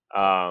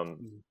um,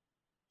 Mhm.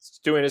 he's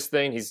doing his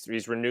thing.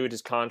 He's renewed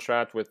his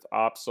contract with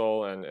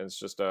Opsal, and it's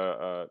just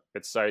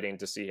exciting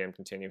to see him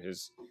continue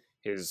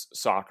his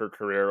soccer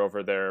career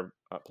over there,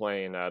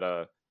 playing at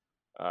a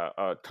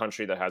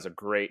country that has a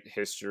great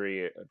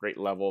history, a great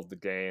level of the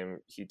game.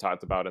 He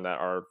talked about in that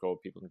article,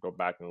 people can go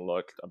back and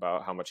look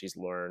about how much he's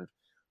learned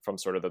from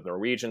sort of the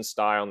Norwegian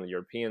style and the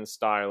European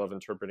style of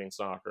interpreting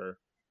soccer,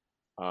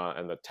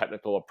 and the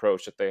technical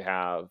approach that they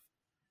have.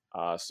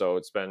 So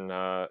it's been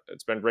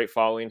great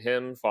following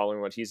him,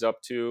 following what he's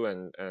up to,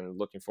 and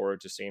looking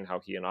forward to seeing how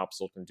he and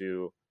Opsal can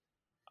do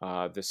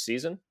this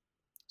season.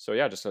 So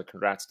yeah, just a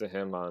congrats to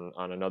him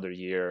on another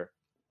year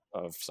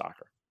of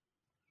soccer.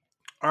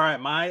 All right,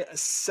 my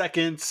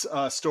second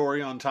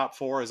story on top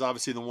four is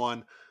obviously the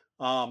one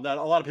that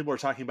a lot of people are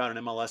talking about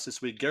in MLS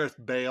this week. Gareth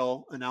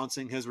Bale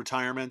announcing his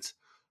retirement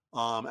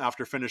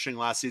after finishing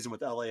last season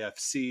with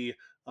LAFC.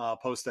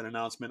 Posted an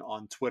announcement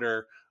on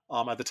Twitter.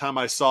 At the time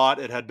I saw it,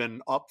 it had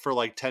been up for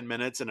like 10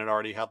 minutes and it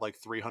already had like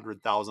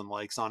 300,000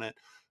 likes on it.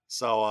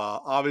 So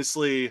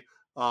obviously,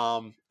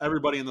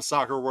 everybody in the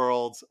soccer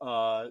world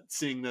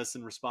seeing this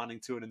and responding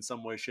to it in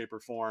some way, shape,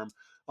 or form.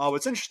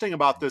 What's interesting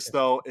about this,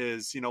 though,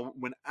 is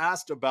when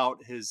asked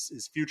about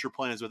his future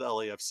plans with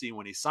LAFC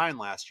when he signed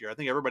last year, I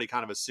think everybody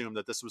kind of assumed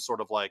that this was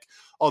sort of like,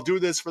 I'll do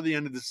this for the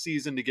end of the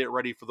season to get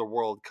ready for the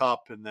World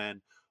Cup, and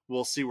then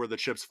we'll see where the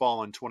chips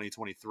fall in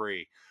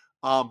 2023.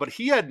 But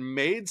he had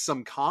made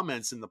some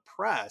comments in the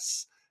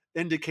press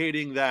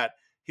indicating that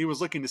he was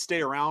looking to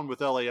stay around with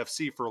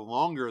LAFC for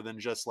longer than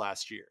just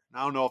last year. And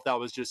I don't know if that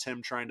was just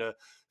him trying to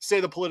say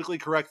the politically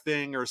correct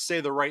thing or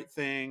say the right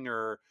thing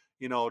or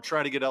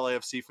try to get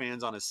LAFC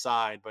fans on his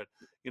side. But,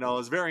 it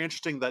was very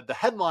interesting that the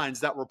headlines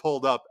that were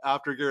pulled up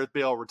after Gareth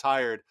Bale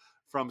retired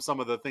from some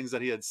of the things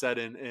that he had said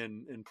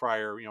in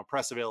prior,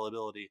 press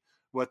availability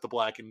with the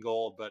black and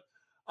gold. But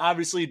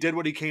obviously did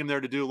what he came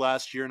there to do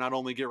last year, not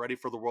only get ready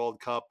for the World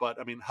Cup, but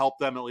I mean, help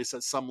them at least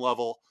at some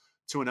level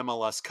to an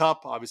MLS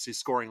Cup, obviously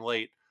scoring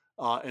late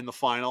in the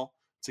final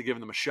to give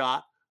them a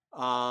shot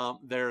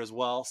there as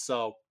well.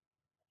 So,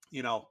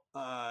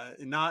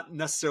 not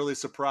necessarily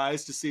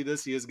surprised to see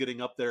this. He is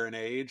getting up there in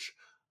age.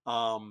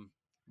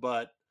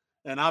 But,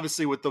 and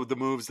obviously with the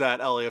moves that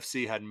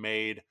LAFC had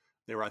made,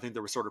 I think they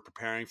were sort of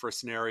preparing for a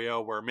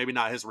scenario where maybe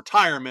not his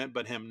retirement,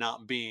 but him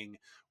not being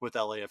with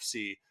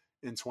LAFC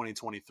in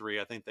 2023.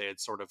 I think they had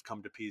sort of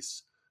come to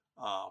peace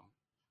um,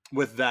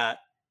 with that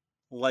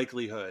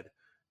likelihood.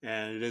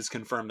 And it is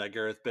confirmed that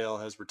Gareth Bale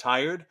has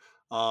retired.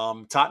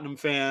 Tottenham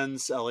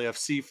fans,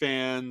 LAFC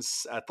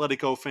fans,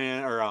 Atletico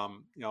fan, or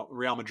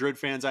Real Madrid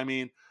fans. I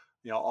mean,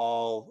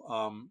 all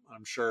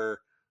I'm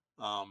sure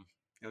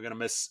going to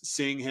miss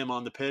seeing him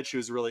on the pitch. He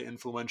was a really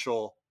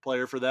influential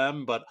player for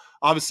them, but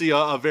obviously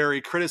a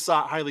very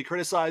highly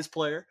criticized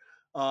player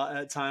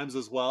at times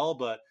as well.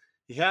 But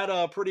he had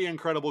a pretty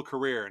incredible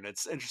career, and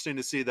it's interesting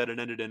to see that it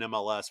ended in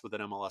MLS with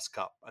an MLS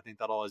Cup. I think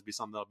that'll always be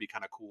something that'll be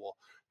kind of cool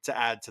to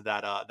add to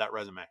that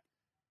resume.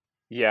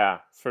 Yeah,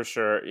 for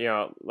sure.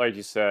 Like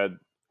you said,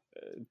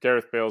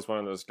 Gareth Bale is one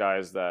of those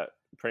guys that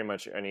pretty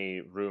much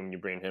any room you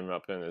bring him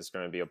up in is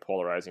going to be a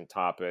polarizing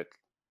topic.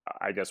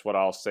 I guess what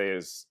I'll say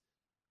is,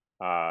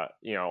 at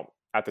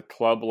the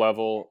club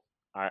level,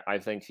 I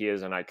think he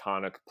is an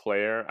iconic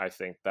player. I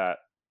think that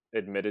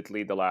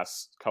admittedly the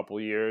last couple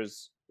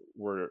years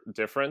were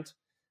different.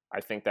 I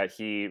think that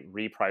he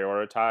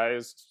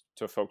reprioritized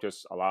to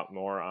focus a lot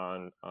more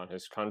on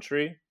his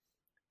country,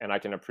 and I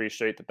can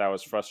appreciate that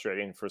was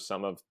frustrating for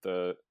some of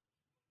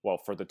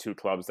for the two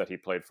clubs that he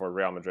played for,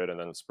 Real Madrid and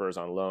then Spurs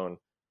on loan.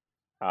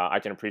 I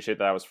can appreciate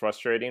that was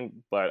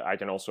frustrating, but I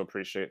can also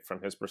appreciate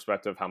from his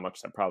perspective how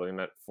much that probably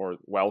meant for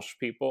Welsh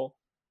people,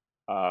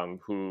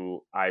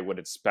 who I would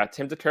expect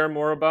him to care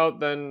more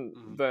about than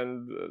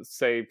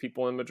say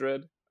people in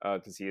Madrid,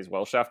 because he is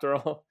Welsh after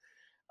all.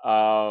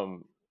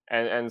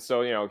 And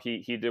so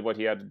he did what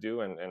he had to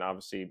do, and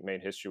obviously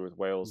made history with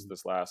Wales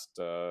this last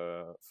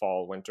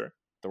fall winter,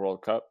 the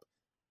World Cup.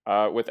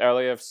 With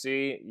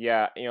LAFC,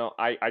 yeah,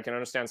 I can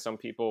understand some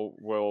people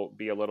will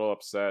be a little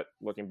upset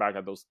looking back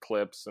at those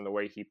clips and the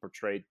way he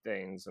portrayed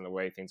things and the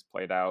way things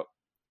played out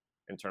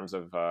in terms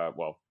of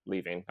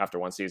leaving after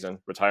one season,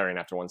 retiring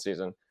after one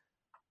season.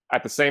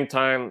 At the same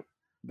time,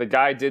 the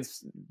guy did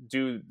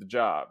do the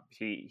job.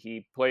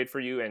 He played for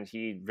you, and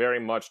he very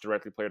much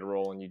directly played a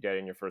role in you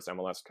getting your first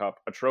MLS Cup,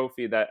 a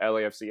trophy that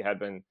LAFC had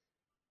been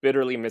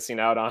bitterly missing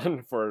out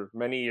on for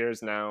many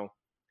years now.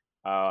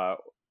 And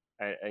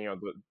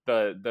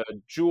the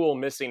jewel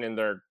missing in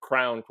their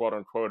crown, quote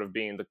unquote, of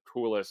being the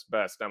coolest,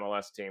 best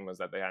MLS team was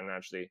that they hadn't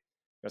actually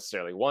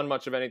necessarily won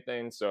much of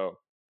anything. So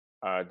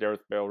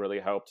Gareth Bale really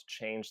helped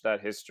change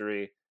that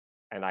history.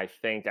 And I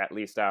think at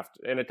least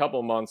in a couple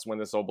of months when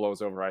this all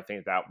blows over, I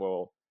think that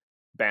will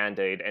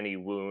band-aid any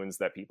wounds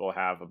that people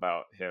have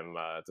about him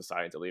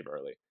deciding to leave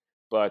early.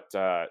 But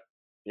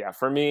yeah,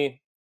 for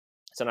me,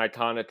 it's an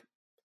iconic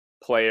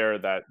player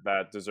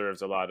that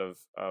deserves a lot of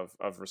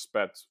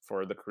respect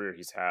for the career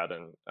he's had,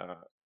 and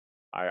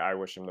I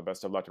wish him the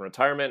best of luck in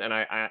retirement. And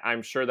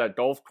I'm sure that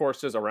golf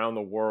courses around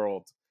the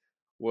world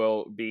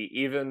will be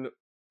even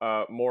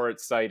more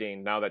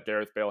exciting now that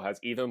Gareth Bale has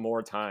even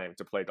more time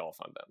to play golf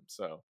on them.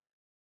 So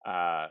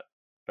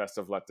best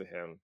of luck to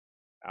him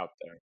out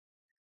there.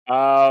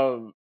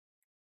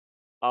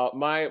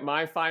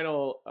 My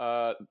final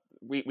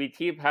we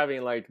keep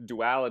having like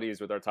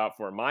dualities with our top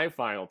four. My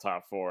final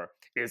top four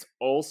is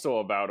also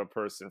about a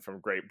person from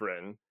Great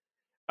Britain.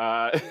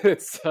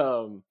 It's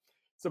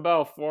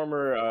about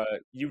former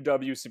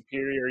UW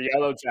Superior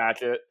Yellow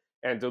Jacket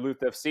and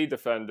Duluth FC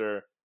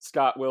defender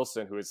Scott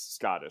Wilson, who is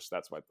Scottish.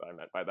 That's what I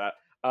meant by that.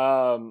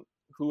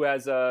 Who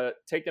has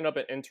taken up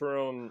an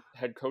interim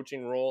head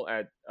coaching role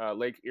at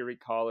Lake Erie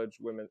College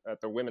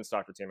at the women's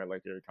soccer team at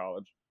Lake Erie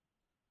College,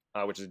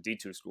 which is a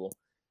D2 school.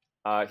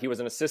 He was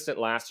an assistant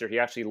last year. He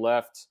actually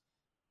left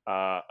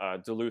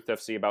Duluth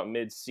FC about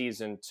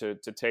mid-season to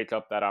take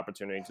up that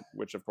opportunity,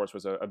 which of course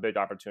was a big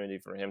opportunity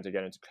for him to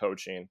get into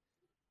coaching.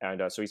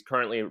 And so he's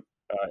currently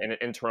in an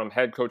interim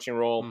head coaching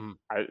role.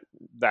 Mm-hmm.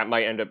 That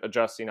might end up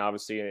adjusting,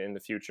 obviously, in the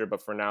future.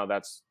 But for now,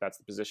 that's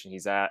the position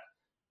he's at.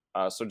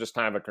 So just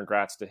kind of a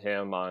congrats to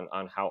him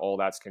on how all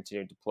that's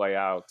continued to play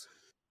out,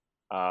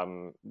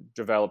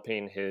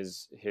 developing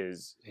his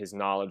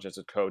knowledge as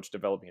a coach,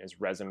 developing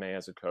his resume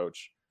as a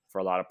coach. For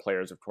a lot of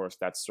players, of course,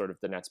 that's sort of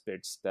the next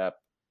big step.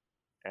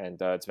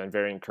 And it's been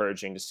very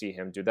encouraging to see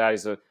him do that.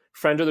 He's a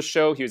friend of the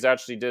show. He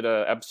actually did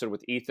an episode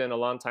with Ethan a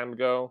long time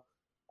ago.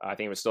 I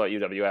think he was still at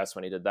UWS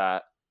when he did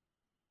that.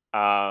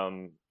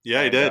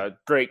 He did.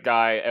 Great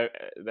guy.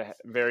 The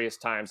various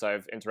times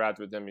I've interacted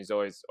with him, he's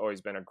always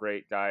been a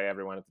great guy.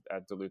 Everyone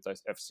at Duluth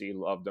FC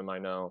loved him, I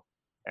know.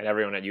 And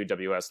everyone at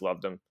UWS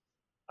loved him.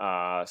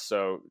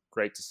 So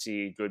great to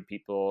see good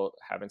people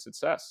having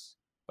success.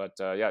 But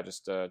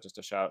just a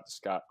shout out to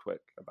Scott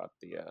quick about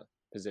the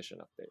position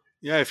update.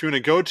 Yeah, if you want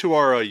to go to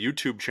our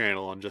YouTube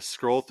channel and just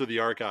scroll through the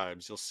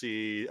archives, you'll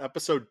see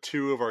episode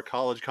 2 of our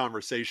College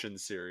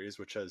Conversations series,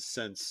 which has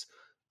since,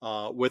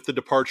 with the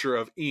departure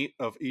of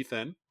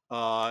Ethan,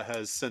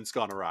 has since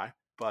gone awry.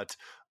 But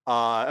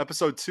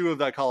episode 2 of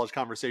that College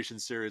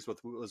Conversations series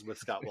was with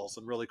Scott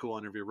Wilson. Really cool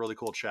interview, really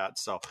cool chat.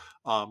 So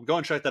go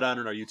and check that out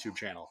on our YouTube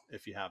channel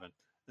if you haven't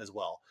as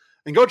well.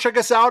 And go check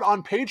us out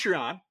on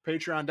Patreon,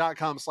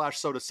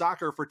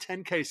 patreon.com/SodaSoccer for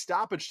 10K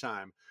stoppage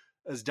time,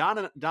 as Dom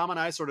and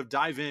I sort of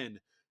dive in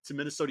to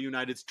Minnesota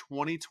United's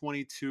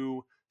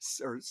 2022,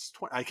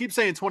 I keep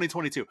saying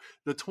 2022,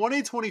 the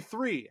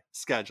 2023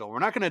 schedule. We're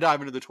not going to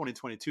dive into the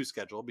 2022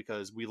 schedule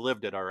because we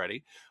lived it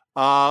already.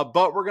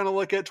 But we're going to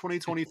look at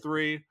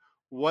 2023,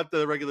 what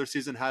the regular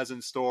season has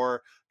in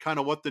store, kind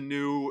of what the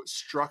new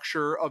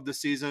structure of the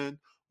season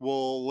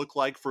will look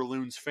like for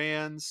Loons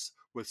fans,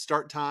 with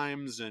start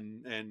times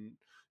and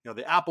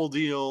the Apple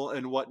deal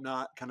and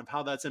whatnot, kind of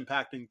how that's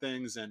impacting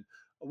things and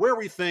where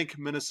we think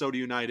Minnesota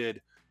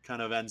United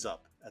kind of ends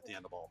up at the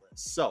end of all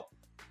this. So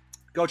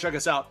go check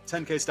us out.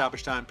 10K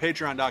stoppage time,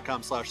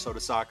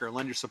 patreon.com/SodaSoccer.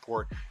 Lend your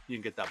support. You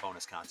can get that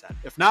bonus content.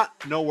 If not,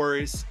 no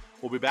worries.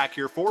 We'll be back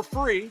here for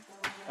free,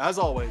 as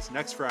always,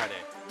 next Friday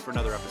for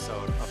another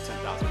episode of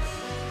 10,000.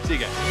 See you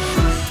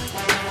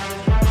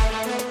guys.